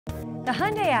The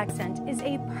Hyundai Accent is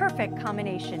a perfect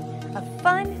combination of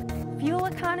fun, fuel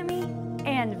economy,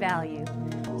 and value.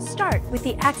 Start with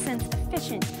the Accent's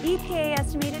efficient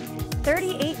EPA-estimated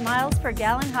 38 miles per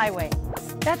gallon highway.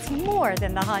 That's more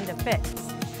than the Honda Fit.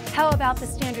 How about the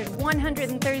standard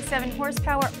 137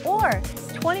 horsepower or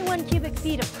 21 cubic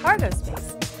feet of cargo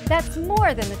space? That's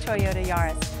more than the Toyota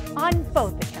Yaris on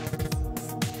both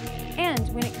accounts.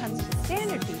 And when it comes to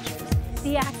standard features,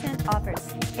 the Accent offers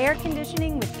air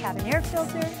conditioning with cabin air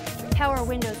filter, power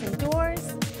windows and doors,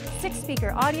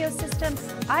 6-speaker audio system,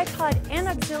 iPod and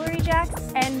auxiliary jacks,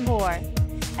 and more.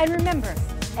 And remember,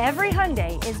 every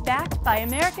Hyundai is backed by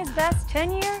America's best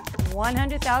 10-year,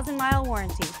 100,000-mile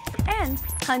warranty and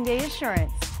Hyundai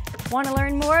Assurance. Want to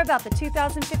learn more about the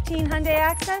 2015 Hyundai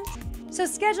Accent? So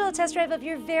schedule a test drive of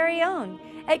your very own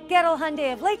at Gettel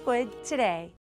Hyundai of Lakewood today.